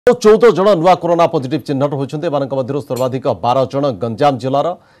14 जन नुआ corona positive चिन्हट होती सर्वाधिक 12 जन गंजाम जिलार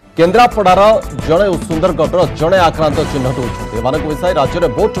केन्द्रापड़ार जड़े और सुंदरगढ़ जड़े आक्रांत चिन्हट होती मिसाई राज्य में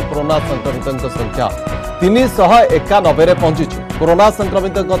मोट कोरोना संक्रमित संख्या 391 पहुंची। कोरोना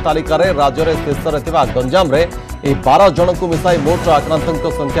संक्रमित तालिकार राज्य में शेष में गंजाम 12 जन को मिसाई मोट आक्रांत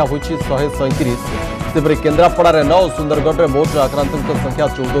संख्या होती 137। सेपरी केन्द्रापड़ा 9 और सुंदरगढ़ मोट आक्रांत संख्या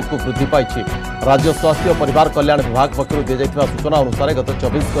 14 को वृद्धि पाई। राज्य स्वास्थ्य और परिवार कल्याण विभाग पक्षर दी सूचना अनुसार गत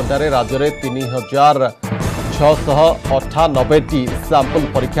 24 घंटे राज्य में 3698 सैंपल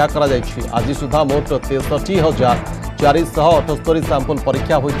परीक्षा आज सुधा मोट 63,478 सैंपल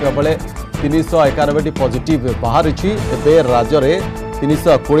परीक्षा होता बेले 391 पॉजिटिव बाहरी। राज्य में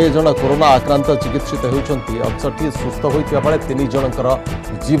 320 जन कोरोना आक्रांत चिकित्सित होती 68 सुस्थ होता बेले 3 जनकर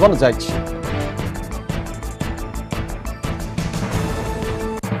जीवन जाइछि।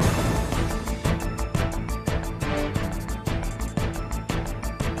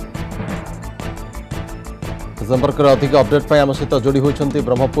 संपर्क अधिक अपडेट पर आम सहित जोड़ी होती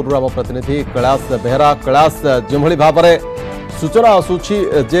ब्रह्मपुर आम प्रतिनिधि कैलाश बेहरा। कैलाश जो भाव में सूचना आसूची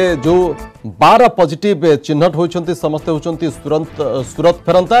जे जो 12 पॉजिटिव चिन्हट होती समस्ते होती सूरत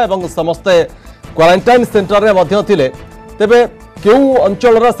फेरंता एवं समस्ते क्वारंटाइन सेंटर में थिले तेबे केउ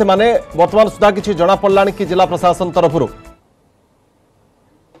अंचल से माने वर्तमान सुधा किछि जना पड़लानी कि जिला प्रशासन तरफ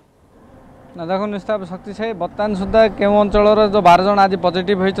ना देखो निश्चित शक्तिशाली बर्तमान सुधा केउ अंचल जो 12 जन आज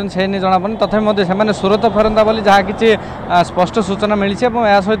पॉजिटिव होती से नहीं जनापड़ी तथापि से सूरत फेरंता बोली जहाँ कि स्पष्ट सूचना मिली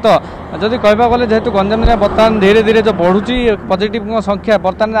सहित जदि कहवा गले जेहेतु गंजाम जिले बर्तमान धीरे धीरे जो बढ़ुची पॉजिटिव संख्या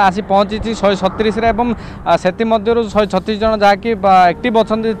बर्तमान आसी पहुंची 137 से 136 जन जहाँकि एक्टिव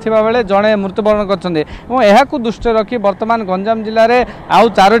अच्छा बेले जड़े मृत्युवरण कर दृष्टि रखी बर्तमान गंजाम जिले में आउ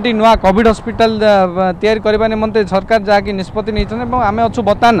 4टी नुआ कोविड हॉस्पिटल तैयारी करने निमंते सरकार जहाँकि निष्पत्ति नहीं आम अच्छु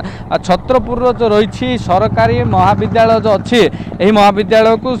बर्तमान छत्रपुर जो रही सरकारी महाविद्यालय जो अच्छी यही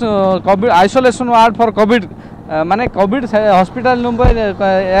महाविद्यालय को Covid isolation ward for Covid माने कोविड हॉस्पिटल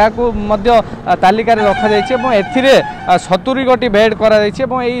तालिकार रखा जाइए 70 गोटी बेड कर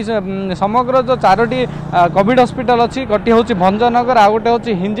समग्र जो 4टी कोविड हॉस्पिटल अच्छी गोटे हूँ भंजनगर आउ गोटे हूँ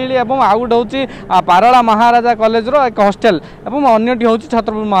हिंजिली और आउ गोटे हूँ पारला महाराजा कॉलेज रो एक हॉस्टेल और अन्यटी हूँ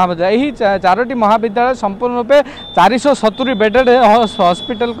छत्रपुर महाविद्यालय। यही 4टी महाविद्यालय संपूर्ण रूपे 470 बेडेड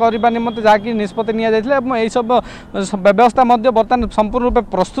हॉस्पिटल करने निमंते जहाँकि निष्पत्ति नि सब व्यवस्था बर्तमान संपूर्ण रूपे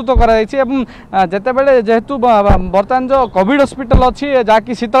प्रस्तुत कर जेहेतु बर्तमान जो कोविड हॉस्पिटल अच्छी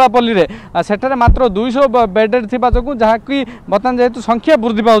जहाँकि शीतलापल्ली रे सेठारे मात्र 200 बेडेड थिबा जगु जहाँकि बर्तमान जेहेतु संख्या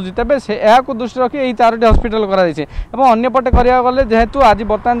वृद्धि पाउछि तेबे से एहाकु दृष्टि रखी यही 4टी हॉस्पिटल करा जाइछि एवं अन्य पटे करिया गले जेहेतु आज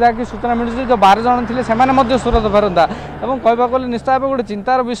बर्तमान जहाँकि सूचना मिलुछि जो 12 जन थिले सेमाने मध्ये सूरत फेरंता एवं कहबा गले निश्चित गोटे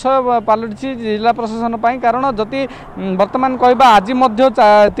चिंतार विषय पालटिछि जिला प्रशासन पई कारण जति बर्तमान कहबा आज मध्ये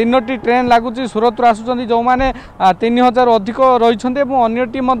 3टी ट्रेन लागुछि सूरत आसुछन्ति जो माने 3000 अधिक रहिछन्ति एवं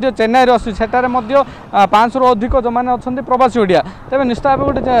अन्यटी मध्ये चेन्नई रे आसु सेटारे मध्ये 500 अधिक जो मैंने अच्छा प्रवासी ओडिया तेज निश्चित भाव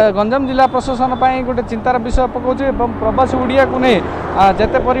गोटे गंजाम जिला प्रशासन पर गोटे चिंतार विषय पकाउछि प्रवासी ओडिया को नहीं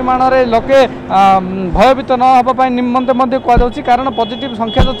जिते परिमाण में लोके भयभीत न होगा निमंते कहुच्छी कारण पॉजिटिव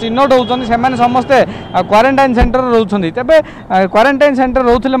संख्या जो चिन्हट होती से समस्ते क्वारंटाइन सेंटर रोचे तेज क्वारंटाइन सेंटर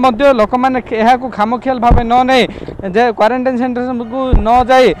रोते लोक मैंने खामखियाल भाव न नहीं जे क्वारंटाइन सेंटर को न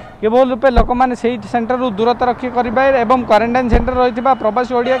जाए केवल रूपे लोक मैंने से सेंटर दूरता रखी करें और क्वारंटाइन सेंटर रही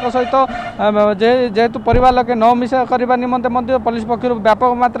प्रवासी ओडिया सहित जेहेतु परिवार लोके न मिसा करने निमंते पुलिस पक्षर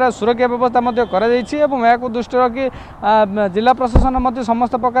व्यापक मात्रा सुरक्षा व्यवस्था दृष्टि रखी जिला प्रशासन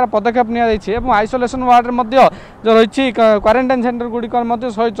समस्त प्रकार पदक्षेप नि आइसोलेशन वार्ड जो रही क्वारंटाइन सेंटर गुड़िक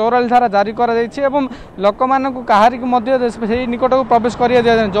 144 धारा जारी कर लोक मानक कहारी निकट को प्रवेश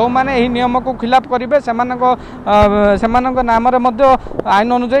कर जो मैंने यही नियम को खिलाफ करेंगे से नाम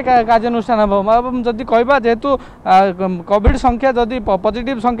आईन अनुजाई कार्यानुष्ठान हम जदि कहवा जेहेतु कोविड संख्या जदि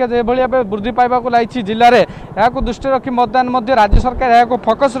पॉजिटिव संख्या जो भाव वृद्धि पाइबा लगी जिले में यहाँ दृष्टि रखी बर्तमान राज्य सरकार यहाँ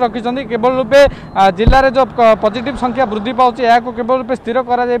फोकस रखिंट केवल रूपे जिले में जो पॉजिटिव संख्या वृद्धि पाँच केवल रूपे स्थिर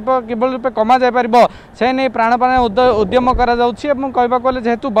केवल रूपे कमा जापर से नहीं प्राणपाण उद्यम कहवा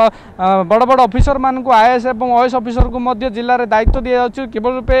जेहेतु बड़ बड़ ऑफिसर मान आईएएस और ओएस ऑफिसर को जिले में दायित्व दि जाऊँ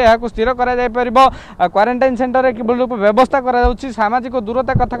केवल रूपे यहाँ स्थिर कर क्वारंटाइन सेंटर केवल रूपे व्यवस्था कर सामाजिक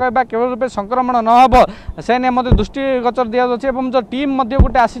दूरता कथा कहवा केवल रूपे संक्रमण न हो से नहीं दृष्टिगोचर दि जाऊँगी जो टीम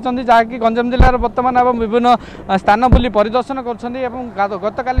गोटे आसी जहाँकि गंजाम जिले में बर्तमान विभिन्न स्थान बुली परिदर्शन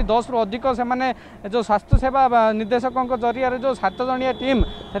करतकाली 10 रु अधिक से जो स्वास्थ्य सेवा निर्देशकों जरिया जो 7 जणिया टीम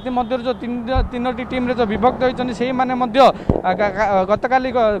से जो 3टी टीम जो विभक्त होती से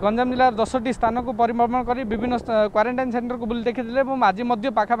गतकाली गंजाम जिलार 10टी स्थान को परिभ्रमण कर विभिन्न क्वारंटाइन सेंटर को बुली देखी आज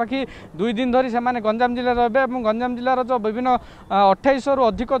पाखापाखि 2 दिन धरी से गंजाम जिले रे गंजाम जिलार जो विभिन्न 2800 रु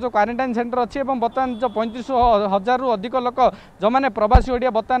अधिक जो क्वारंटाइन सेंटर अच्छी बर्तमान जो 35,000 रु अधिक लोक जो मैंने प्रवासी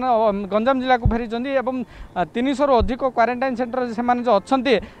ओडिया बर्तमान गंजाम जिला को फेरी 300 रु अधिक क्वारंटाइन सेंटर से जो अच्छा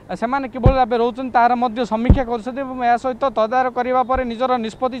से किभली भाव रोचन तार समीक्षा कर सहित तदारख करने निजर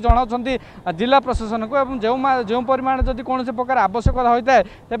निष्पत्ति जनाऊँच जिला प्रशासन को जो परिमाण जदि कौन से प्रकार आवश्यकता होता है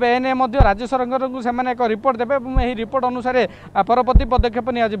तेज एने राज्य सरकार को एक रिपोर्ट देवे रिपोर्ट अनुसार परवर्ती पदक्षेप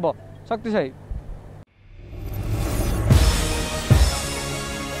नि शक्तिशाली।